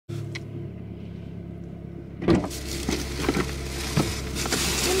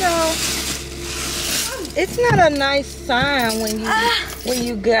It's not a nice sign when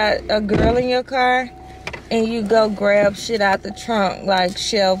you got a girl in your car and you go grab shit out the trunk like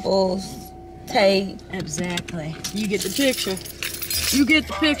shovels, tape. Exactly. You get the picture. You get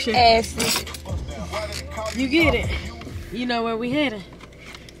the picture. Acid. You get it. You know where we headed.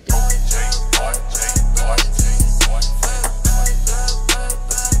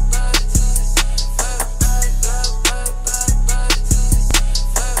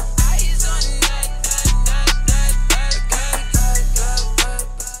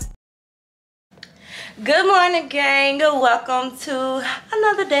 Good morning, gang. Welcome to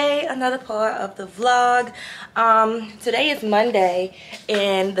another day, another part of the vlog. Today is Monday,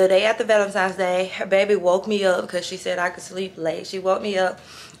 and the day after Valentine's Day, her baby woke me up because she said I could sleep late. She woke me up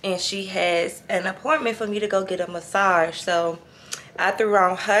and she has an appointment for me to go get a massage. So I threw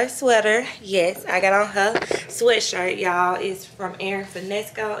on her sweater. Yes, I got on her sweatshirt, y'all. It's from Erin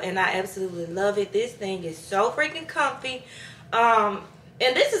Finesco, and I absolutely love it. This thing is so freaking comfy. And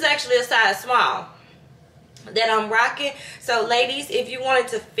this is actually a size small that I'm rocking. So ladies, if you want it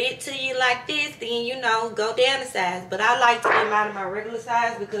to fit to you like this, then you know, go down a size. But I like to get mine in my regular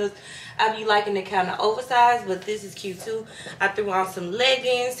size because I be liking it kind of oversized, but this is cute too. I threw on some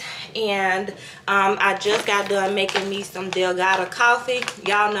leggings, and I just got done making me some Delgado coffee.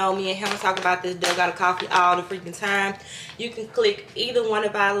 Y'all know me and him talk about this Delgado coffee all the freaking time. You can click either one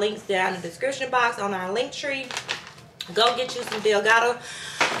of our links down in the description box on our link tree. Go get you some Delgado.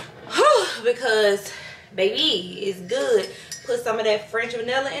 Because baby, it's good. Put some of that French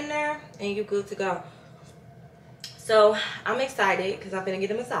vanilla in there and you're good to go. So I'm excited because I'm gonna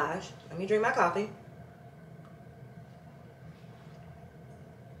get a massage. Let me drink my coffee.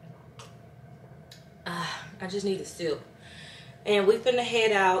 I just need a sip. And we finna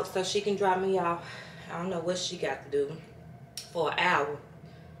head out so she can drop me off. I don't know what she got to do for an hour.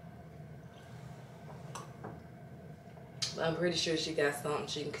 But I'm pretty sure she got something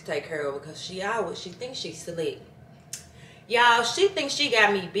she can take care of because she thinks she's slick. Y'all, she thinks she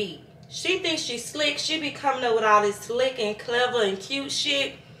got me beat. She thinks she's slick. She be coming up with all this slick and clever and cute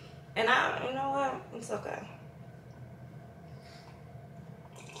shit. And you know what? It's okay.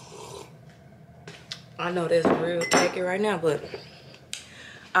 I know that's real tacky right now, but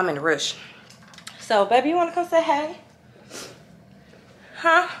I'm in a rush. So, baby, you want to come say hey?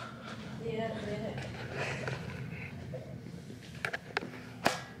 Huh? Yeah,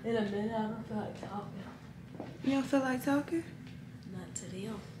 in a minute, I don't feel like talking. You don't feel like talking? Not to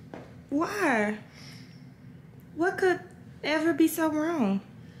them. Why? What could ever be so wrong?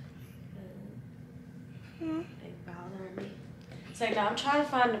 They bothering me. Say, now I'm trying to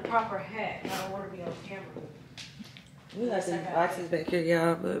find the proper hat. I don't want to be on camera. We got these boxes back here,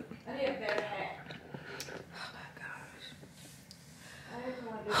 y'all, but I need a better hat.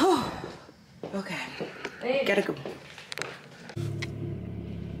 Oh my gosh. Okay. Gotta go.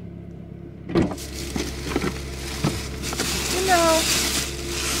 You know,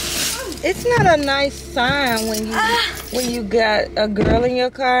 it's not a nice sign when you got a girl in your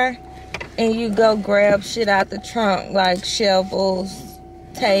car and you go grab shit out the trunk like shovels,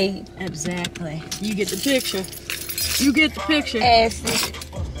 tape. Exactly. You get the picture. You get the picture. Acid.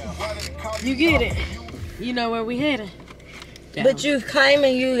 You get it. You know where we headed. Down. But you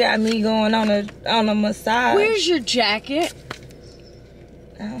claiming you got me going on a massage. Where's your jacket?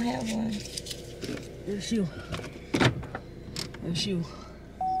 I don't have one. It's you. That's you.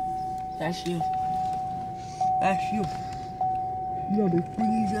 That's you. That's you. You gonna be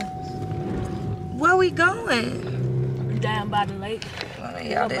freezing. Where we going? Down by the lake. Oh,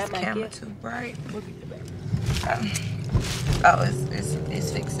 y'all, this camera too bright. Look at your back. Oh, it's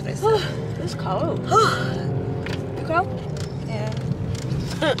fixing itself. It's cold. You cold? Yeah.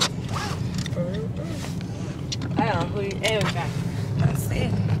 I don't put your air back. That's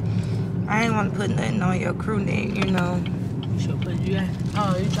it. I ain't want to put nothing on your crew neck, you know. She'll put you at.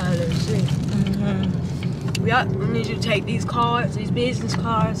 Oh, you trying to see. We need you to take these cards, these business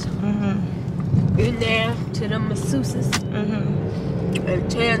cards, in there to them masseuses,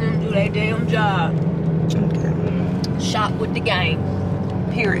 and tell them to do their damn job. Okay. Shop with the gang.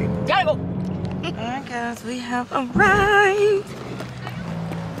 Period. Gotta go. Alright, guys, we have arrived.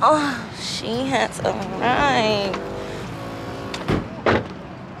 Oh, she has arrived.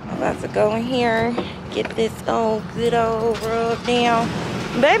 I'm about to go in here, get this good old rub down.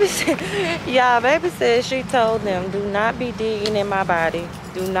 Baby said, baby said she told them, do not be digging in my body.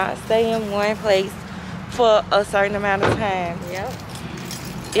 Do not stay in one place for a certain amount of time. Yep.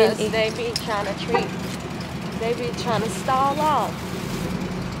 Because they be trying to stall off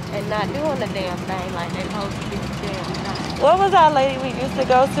and not doing the damn thing like they supposed to be the damn thing. What was our lady we used to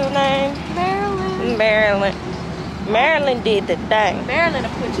go to name? Maryland. Maryland. Maryland did the thing. Maryland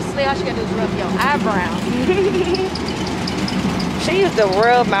will put you to sleep. All she gotta do is rub your eyebrows. She used to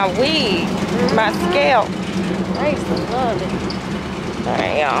rub my wig, my scalp. I used to love it.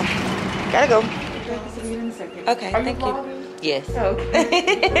 Alright, y'all. Gotta go. Okay, thank you. Yes.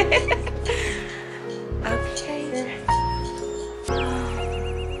 Okay. Okay.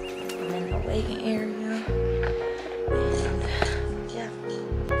 I'm in the waiting area. And yeah.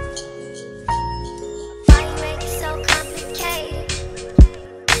 Why you make it so complicated?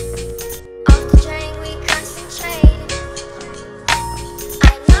 Off the train we concentrate. I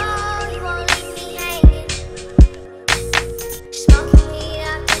know you won't leave me hanging. Smoking weed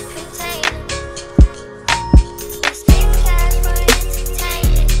out the container. We spend cash for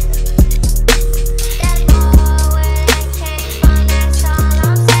entertainment. That boy where that came from, that's all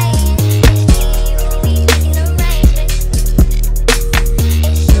I'm saying. It's me and we making arrangements.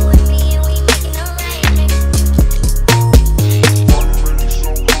 It's you and me and we making arrangements.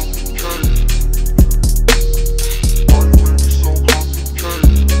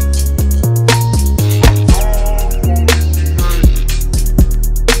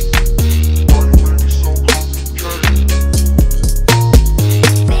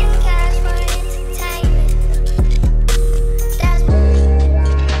 Spend cash for entertainment. That's me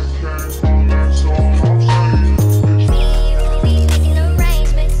and we making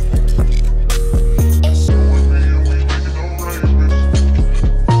arrangements. It's you.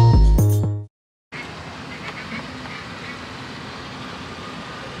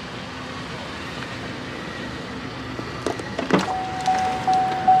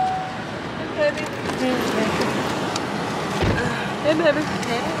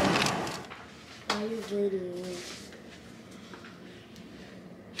 Hey, baby.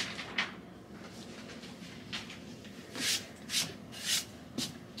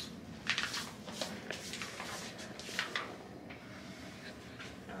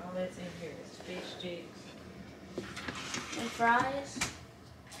 All that's in here is fish sticks. And fries.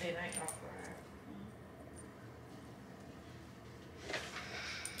 It ain't all fried.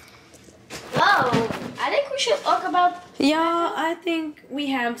 Whoa, I think we should talk about. Y'all, I think we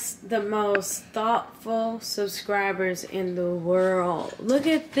have the most thoughtful subscribers in the world. Look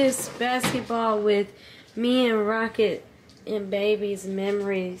at this basketball with me and Rocket and Baby's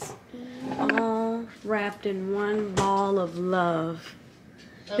memories all wrapped in one ball of love.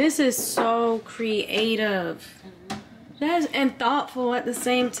 This is so creative. And thoughtful at the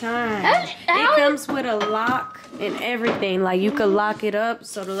same time. It comes with a lock and everything. Like, you could lock it up,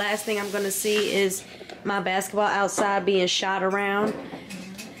 so the last thing I'm gonna see is my basketball outside being shot around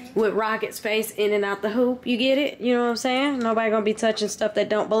with Rocket's face in and out the hoop. You get it? You know what I'm saying? Nobody gonna be touching stuff that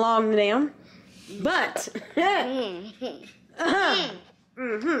don't belong to them. But yeah.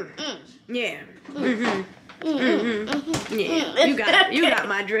 Yeah. You got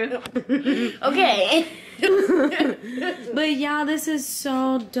my drift. Okay. But y'all, this is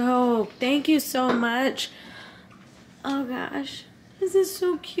so dope. Thank you so much. Oh gosh, this is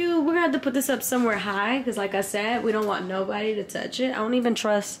so cute. We're gonna have to put this up somewhere high because, like I said, we don't want nobody to touch it. I don't even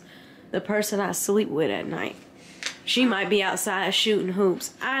trust the person I sleep with at night. She might be outside shooting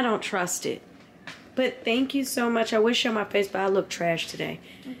hoops. I don't trust it. But thank you so much. I wish show my face, but I look trash today.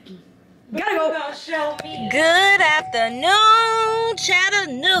 Gotta go. Good afternoon,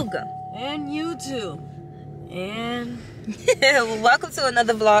 Chattanooga. And you too. And Welcome to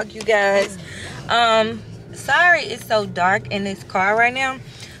another vlog, you guys. Sorry it's so dark in this car right now,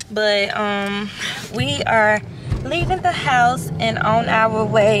 but we are leaving the house and on our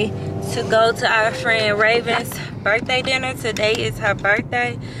way to go to our friend Raven's birthday dinner. Today is her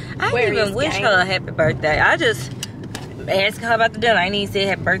birthday. I didn't even wish her a happy birthday. I just asked her about the dinner. I ain't even said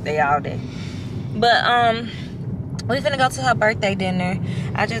happy birthday all day. But we're finna go to her birthday dinner.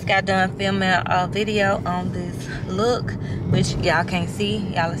 I just got done filming a video on this look, which y'all can't see.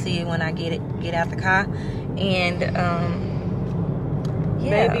 Y'all will see it when I get out the car. And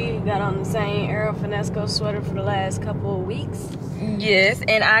yeah. Baby got on the same Aero Finesco sweater for the last couple of weeks. Yes,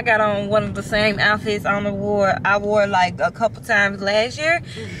 and I got on one of the same outfits I wore like a couple times last year.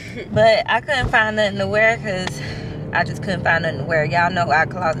 But I couldn't find nothing to wear because I just couldn't find nothing to wear. Y'all know our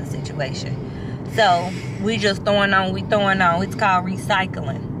closet situation. So we just throwing on. It's called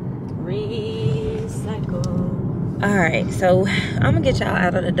recycling. Recycle. Alright, so I'm gonna get y'all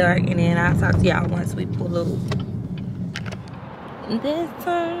out of the dark and then I'll talk to y'all once we pull up. This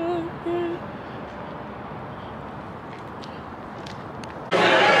time.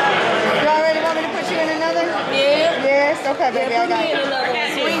 Y'all ready? Want me to put you in another? Yeah. Yes? Okay, baby, I got it.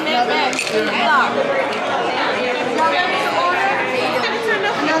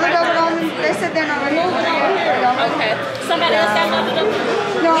 Another double on them. They said if they're not ready. Okay. Somebody else got another door?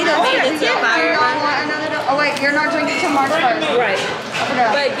 No, We don't need the tip buyer. Oh wait, you're not drinking till March 1st. Right.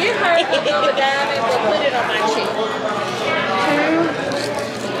 But give her a double diamond, but put it on my check.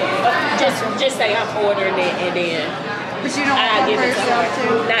 Just say I'm ordering it and then But you don't I'll want give for it to yourself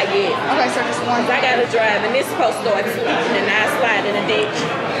her. too? Not yet. Okay, so just one. I gotta drive and this supposed to start sleeping and I slide in a ditch.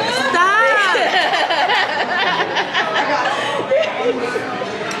 Stop.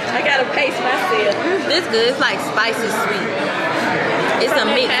 I gotta pace myself. This good. It's like spicy sweet. It's a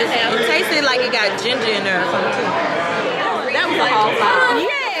mix. It tasted like it got ginger in there or something too. That was a whole lot.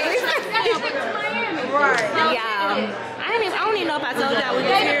 Right. Yeah. I don't even know if I told y'all we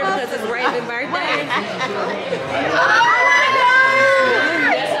were here because it's Raven's birthday.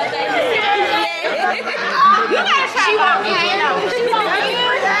 You gotta try. She won't be hating. She won't be hating.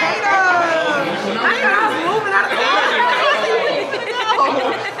 I was moving out of the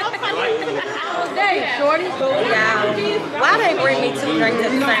Shorty? Yeah. Why they bring me two drinks at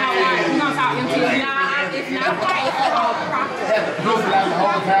the same time? It's not white. It's all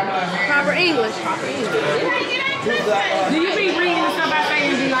proper English. Do you be reading stuff I say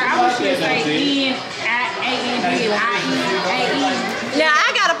and be like, I wish you'd say N, A-N-D, and I-E-A-E? Now,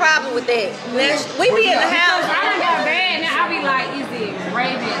 I got a problem with that. Now, we be in the house. I don't got bad. Now I be like, is it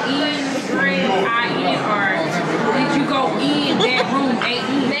Raven N, Gramz, I-N, or did you go in that room,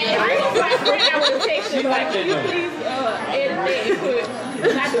 A-E? I would text you like, can you please edit that and put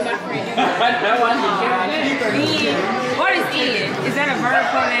not to my friend. What is in? Is that a verb,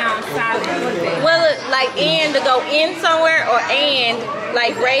 pronoun, silent? What is that? Well, like and to go in somewhere or and,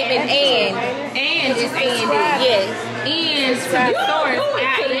 like Raven and. And is and. Yes. In to the source.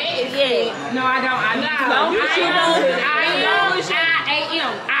 Yeah. No, I don't. I know.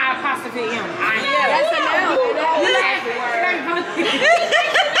 I-am. I-apostrophe-M. That's a noun.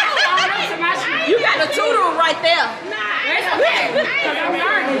 You got a tutor right there. That's okay. Because I'm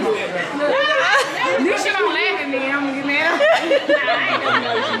learning. You should don't laugh at me. I'm going to get mad.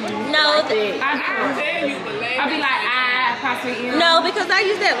 No. I'll be like, I-apostrophe-M. No, because I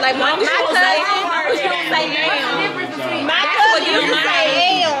use that. Like my cousin. What's the difference between My cousin used to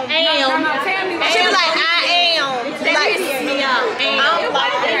say am. No, tell me. She was like, I am. Like, me up. I don't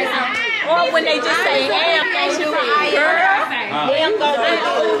like that. Or when they just say am, they do it. Girl, am go do it.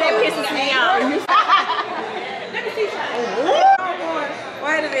 That pisses me off.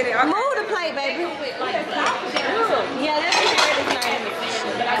 Wait a minute. Move the plate, baby. Yeah, that's Freddie's name.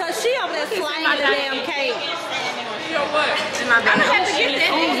 Because she over there slanging the damn cake. You know what? I'm gonna have to get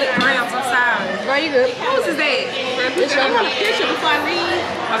that. Who's the Gramz? I'm sorry. Girl, you good? Whose is that? I want a picture before I leave.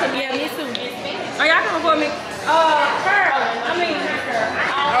 Yeah, me too. Oh, y'all coming for me? Her. I mean, her.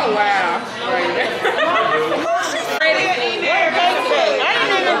 Oh, wow. Ready? I didn't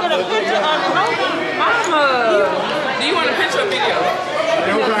even get a picture on the Mama. Do you want a picture or video?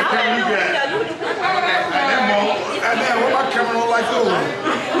 What kind of camera you got? What my camera don't like those?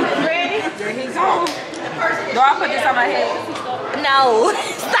 Ready? Do I put this on my head? No.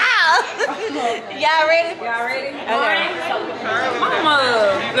 Stop. Y'all ready? Y'all ready? Okay. Mama.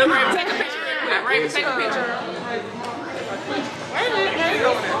 Look, Raven, take a picture real quick. Raven, take a picture.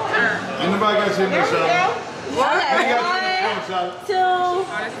 Anybody got shit in the shower? Okay. 1, 2,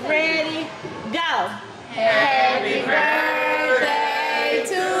 ready, go. Happy birthday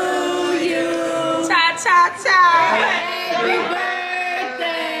to you. Cha, cha, cha. Happy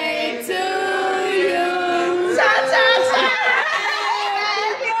birthday to you. Cha, cha, cha.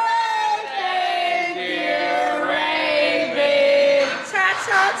 Happy birthday, dear Raven. Cha,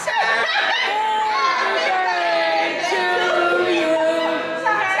 cha, cha. Happy birthday to you.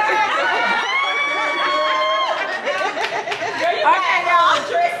 Okay, now.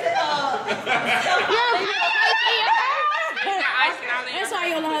 Dress it up. That's why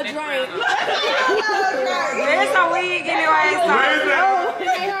you don't know how to drink. There's some wig anyway.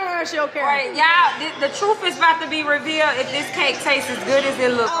 She'll care. Right, y'all, the truth is about to be revealed if this cake tastes as good as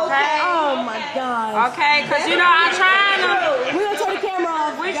it looks, okay? Oh my God. Okay, because you know, I'm trying to, We're going to turn the camera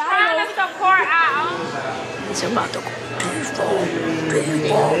off. we're trying to support our own. It's about to go.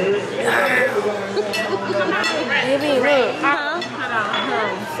 Baby, look.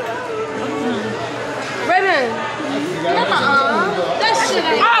 Raven. That shit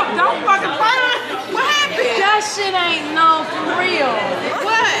ain't. Oh, don't fucking play. What happened? That shit ain't no for real.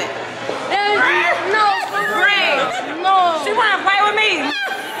 What? No, for real. No. She wanna play with me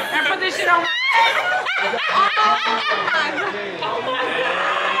and put this shit on.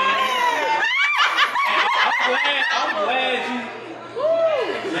 I'm glad you.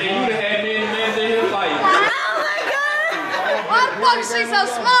 Man, you done had me in the in here fighting. Oh my God. Why the fuck is she so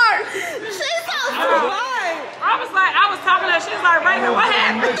smart? She's I was talking to her. She was like, Raven, what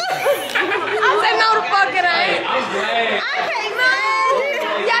happened? I said, no, the fuck it ain't. I'm glad. I can't stand it.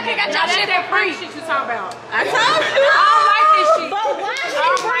 Y'all can got y'all shit that free shit you talking about. I told you. I don't like this shit. But why she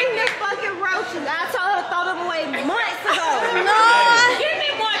bring this fucking roaches? I told her to throw them away months ago. No. Give me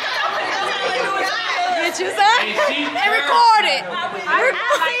one. Did you say? They recorded. I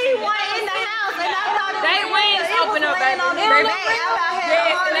seen one in the house and I thought it They wings open up, baby. They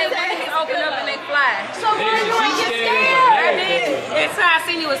wings open up and they fly. So why you ain't get scared? That's how I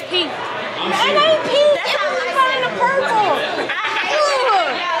seen you was pink. It ain't pink. It's kind of purple.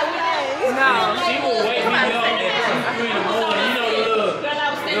 No. She will wake me up at 3 in the morning. You know the little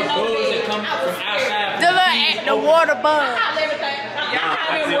bugs that come from outside. The water bug.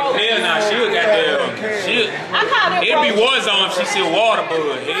 Hell nah, she was goddamn. It'd be war zone if she see a water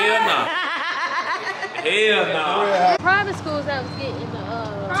bug. Hell nah. Hell nah. Private schools that was getting the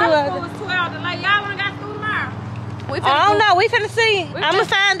Private school was 2 hours delay. Y'all wanna got school tomorrow? I don't know. We finna see. I'ma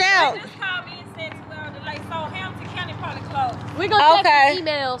find out. They just called me and said 2 hours delay. So Hamilton County probably closed. we gonna check Okay. the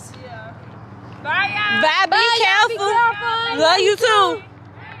emails. Yeah. Bye y'all. Bye. Be careful. Love you too.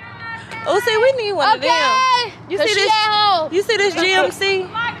 Oh, see, we need one of them. You see this? You see this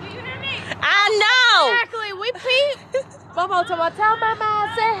GMC? Like, do you hear me? I know. Exactly. We peep. Mama told me, tell mama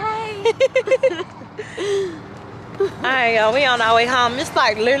I said hey. Alright, y'all, we on our way home. It's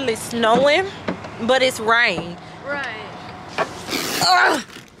like literally snowing, but it's rain. Right. Ugh,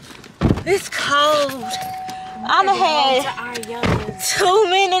 it's cold. I'ma had too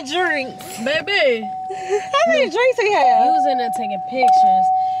many drinks. Baby. How many drinks we have? You was in there taking pictures.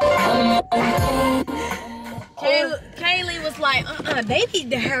 Kaylee was like, they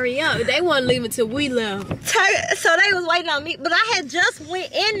need to hurry up. They wasn't leaving till we left. So they was waiting on me, but I had just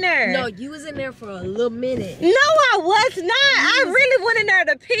went in there. No, you was in there for a little minute. No, I was not. I really went in there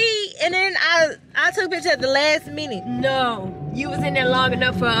to pee, and then I took a picture at the last minute. No, you was in there long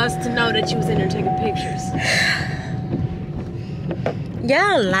enough for us to know that you was in there taking pictures.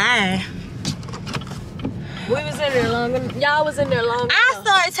 Y'all lie. We was in there long enough. Y'all was in there long enough. I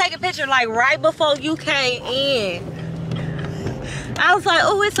started taking pictures like right before you came in. I was like,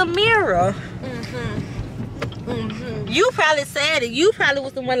 oh, it's a mirror. You probably said it. You probably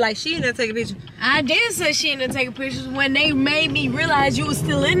was the one like, she in there taking pictures. I did say she in there taking pictures when they made me realize you was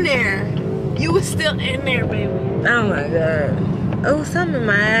still in there. You was still in there, baby. Oh my God. Oh, something in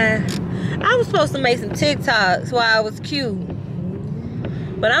my eye. I was supposed to make some TikToks while I was cute.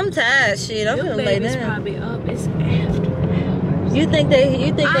 But I'm tired, shit. I'm gonna lay down. Probably up. It's after hours. You think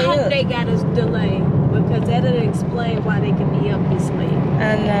they I hope up? they got us delayed because that'll explain why they can be up this late.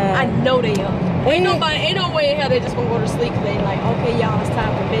 I know. I know they up. Ain't no way in hell they just gonna go to sleep because they like, okay, y'all, it's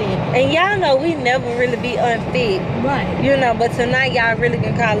time for bed. And y'all know we never really be unfit. Right. You know, but tonight y'all really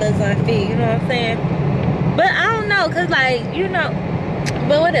can call us unfit. You know what I'm saying? But I don't know, cause like, you know,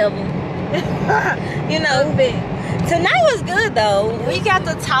 but whatever. You know, tonight was good though. We got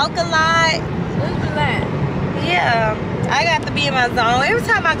to talk a lot. Yeah, I got to be in my zone. Every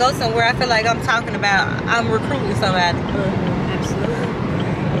time I go somewhere, I feel like I'm talking about, I'm recruiting somebody.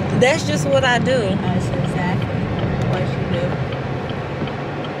 Absolutely. That's just what I do. That's exactly what you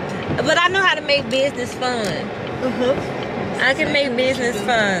do. But I know how to make business fun. I can make business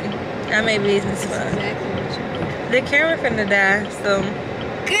fun. I make business fun. Exactly what you do. The camera finna die, so.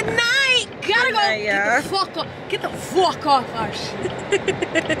 Good night. Gotta go. Night, Get the fuck off. Get the fuck off our shit.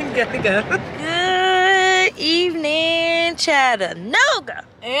 Gotta go. Good evening, Chattanooga.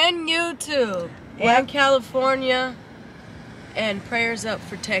 And YouTube. And California. And prayers up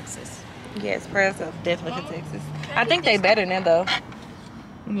for Texas. Yes, prayers up definitely for Texas. I think they better now though.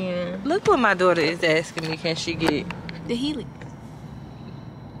 Yeah. Look what my daughter is asking me. Can she get The healing.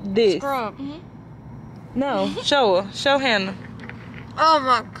 this? Scrub. No, show her. Show Hannah. Oh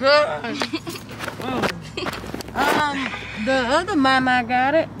my gosh. The other mama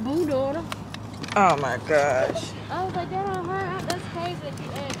got it. Boo daughter. Oh my gosh. I was like, that on her. That's crazy that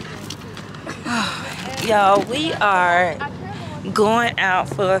you asked. Y'all, we are going out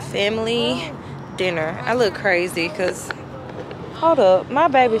for a family dinner. I look crazy because, hold up, my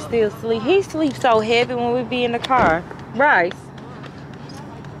baby still sleep. He sleeps so heavy when we be in the car. Bryce,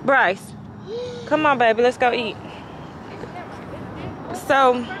 come on, baby, let's go eat.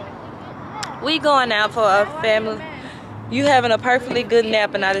 So, we going out for a family. You having a perfectly good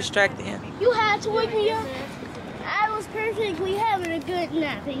nap and I distracted him. You had to wake me up. I was perfectly having a good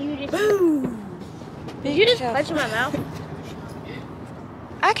nap and you just... Did you just punch in my mouth?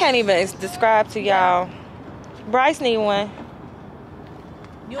 I can't even describe to y'all. Bryce need one.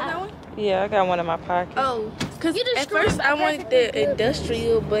 You want that one? Yeah, I got one in my pocket. Oh, because at first I wanted the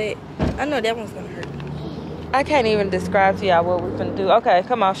industrial, but I know that one's gonna hurt. I can't even describe to y'all what we're gonna do. Okay,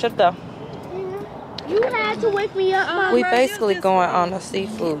 come on, shut up. You had to wake me up. We basically going on a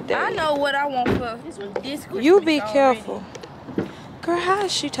seafood day. I know what I want for this Christmas. You be careful. Girl, how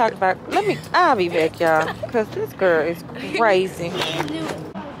is she talking about? I'll be back, y'all. Because this girl is crazy.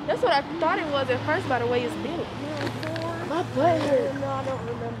 That's what I thought it was at first by the way it's built. My butt hurt. No, I don't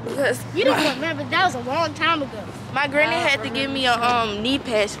remember. Because You don't remember, that was a long time ago. my granny had to give me a knee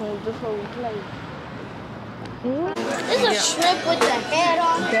patch before we played. This is a shrimp with the head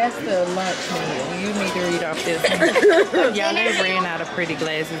on it. That's the lunch menu. You need to read off this one. Y'all, they ran out of pretty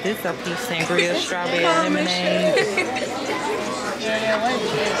glasses. This is a peach sangria, strawberry lemonade.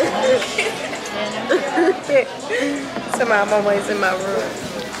 Somehow I'm always in my room.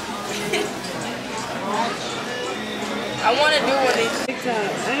 I want to do one of these. TikTok.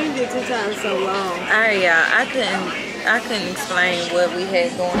 I ain't did TikTok in so long. Alright, y'all. I couldn't explain what we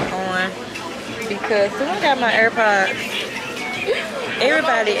had going on because when I got my AirPods,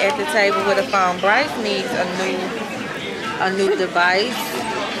 everybody at the table with a phone. Bryce needs a new device.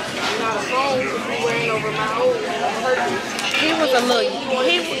 He was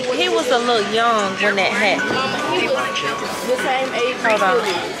a little young when that happened. He was the same age. Hold on.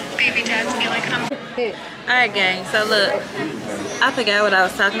 Alright, gang. So look, I forgot what I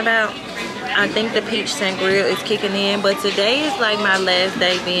was talking about. I think the peach sangria is kicking in, but today is like my last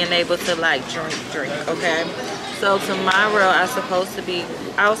day being able to like drink, okay? So tomorrow I was supposed to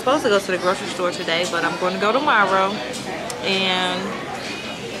go to the grocery store today, but I'm going to go tomorrow and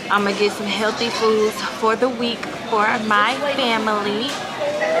I'm gonna get some healthy foods for the week for my family.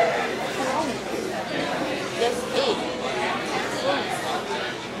 That's it.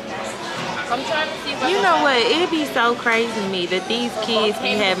 I'm trying to see if You know what? It'd be so crazy to me that these kids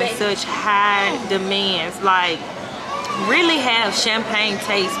be having such high demands. Like, really have champagne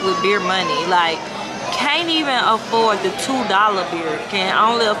taste with beer money. Like, can't even afford the $2 beer. Can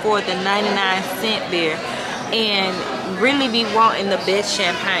only afford the 99-cent beer. And really be wanting the best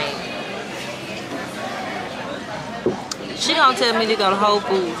champagne. She gonna tell me to go to Whole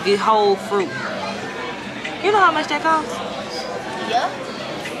Foods, get whole fruit. You know how much that costs? Yeah.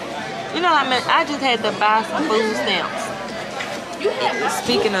 You know how much? I just had to buy some food stamps.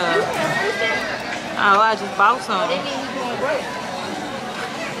 Speaking of, I just bought some.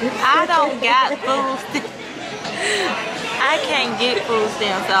 I don't got food stamps. I can't get food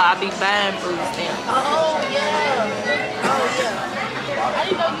stamps, so I'll be buying food stamps. Oh yeah. I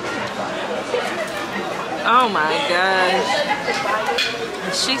didn't know you. Oh my gosh.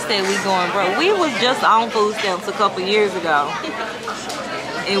 She said we going broke. We was just on food stamps a couple years ago.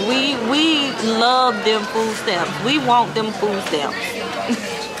 And we love them food stamps. We want them food stamps.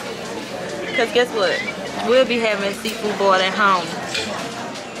 Because guess what? We'll be having seafood boiled at home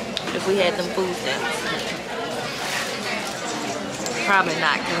if we had them food stamps. Probably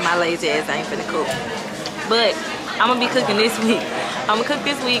not, because my lazy ass ain't finna cook. But I'm going to be cooking this week. I'm going to cook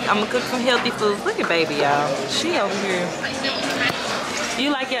this week. I'm going to cook some healthy foods. Look at baby, y'all. She over here. You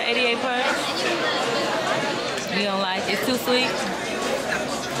like your 88 punch? You don't like it? It's too sweet?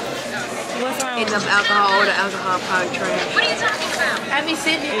 What's wrong? Ain't enough alcohol or the alcohol probably trash. What are you talking about? Have you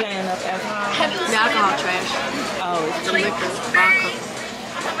seen It it? ain't enough alcohol. The alcohol trash. Oh, it's The liquor, vodka.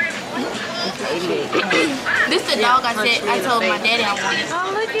 88. This the dog I said. I told my daddy I wanted.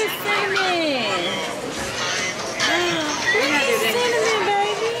 Oh, look at Cinnamon. Cinnamon,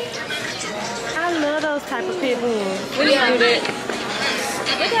 baby. I love those type of pit bulls. What do you do that?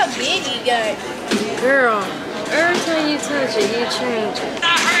 Look how big he got. Girl, every time you touch it, you change it.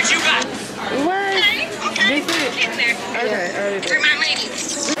 I heard you got. What? Okay. Getting there. Okay. For my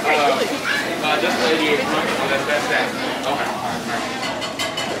ladies. Just 88 months. That's that. Okay.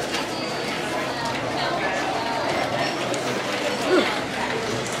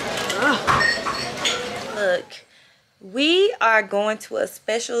 Look, we are going to a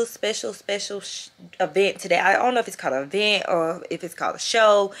special event today. I don't know if it's called an event or if it's called a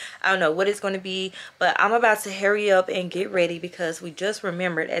show. I don't know what it's going to be, but I'm about to hurry up and get ready because we just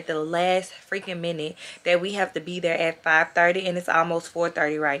remembered at the last freaking minute that we have to be there at 5:30 and it's almost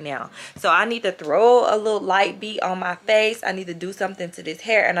 4:30 right now. So I need to throw a little light beat on my face. I need to do something to this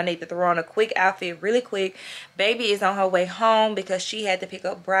hair and I need to throw on a quick outfit really quick. Baby is on her way home because she had to pick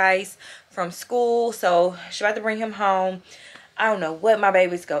up Bryce from school, so she's about to bring him home. I don't know what my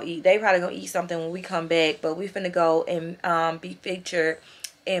baby's gonna eat. They probably gonna eat something when we come back, but we finna go and be featured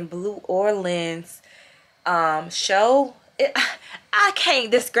in Blue Orleans show. I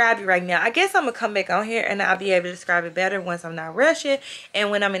can't describe it right now. I guess I'm gonna come back on here and I'll be able to describe it better once I'm not rushing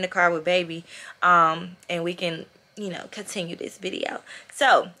and when I'm in the car with baby, and we can you know, continue this video.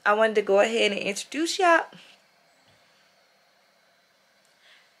 So I wanted to go ahead and introduce y'all.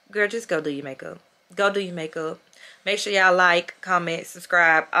 Girl, just go do your makeup. Go do your makeup. Make sure y'all like, comment,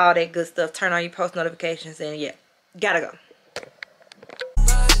 subscribe, all that good stuff. Turn on your post notifications, and yeah, gotta go.